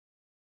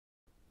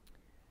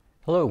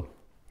Hello.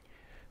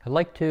 I'd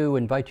like to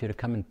invite you to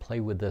come and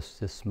play with us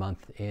this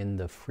month in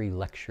the free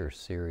lecture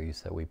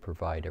series that we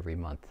provide every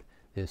month.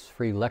 This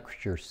free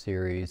lecture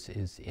series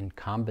is in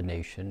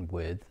combination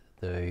with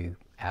the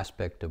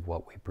aspect of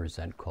what we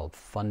present called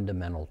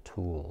fundamental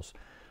tools.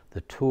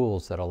 The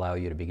tools that allow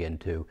you to begin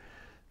to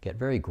get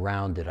very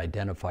grounded,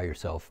 identify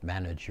yourself,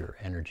 manage your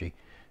energy.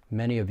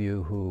 Many of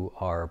you who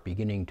are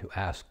beginning to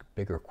ask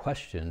bigger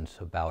questions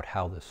about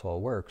how this all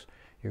works,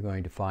 you're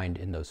going to find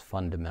in those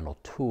fundamental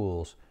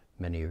tools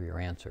many of your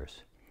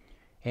answers.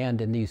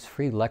 And in these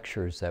free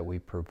lectures that we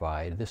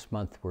provide, this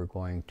month we're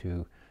going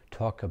to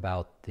talk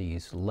about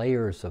these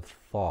layers of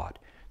thought.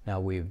 Now,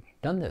 we've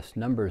done this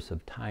numbers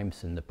of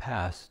times in the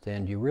past,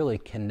 and you really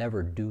can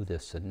never do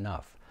this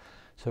enough.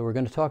 So we're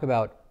going to talk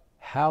about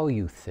how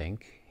you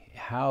think,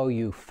 how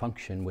you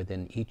function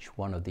within each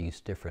one of these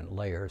different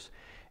layers,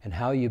 and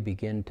how you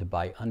begin to,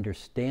 by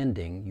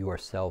understanding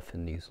yourself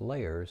in these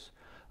layers,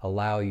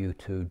 allow you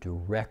to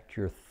direct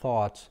your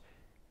thoughts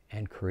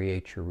and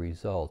create your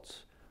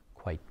results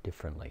quite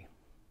differently.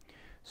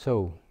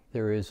 So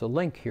there is a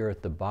link here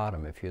at the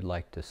bottom if you'd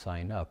like to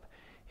sign up,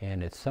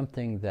 and it's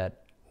something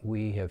that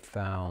we have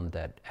found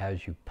that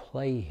as you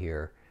play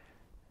here,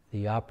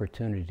 the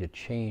opportunity to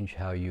change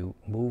how you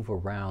move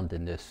around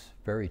in this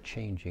very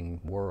changing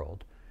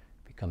world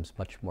becomes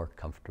much more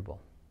comfortable.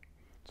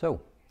 So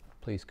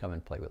please come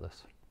and play with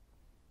us.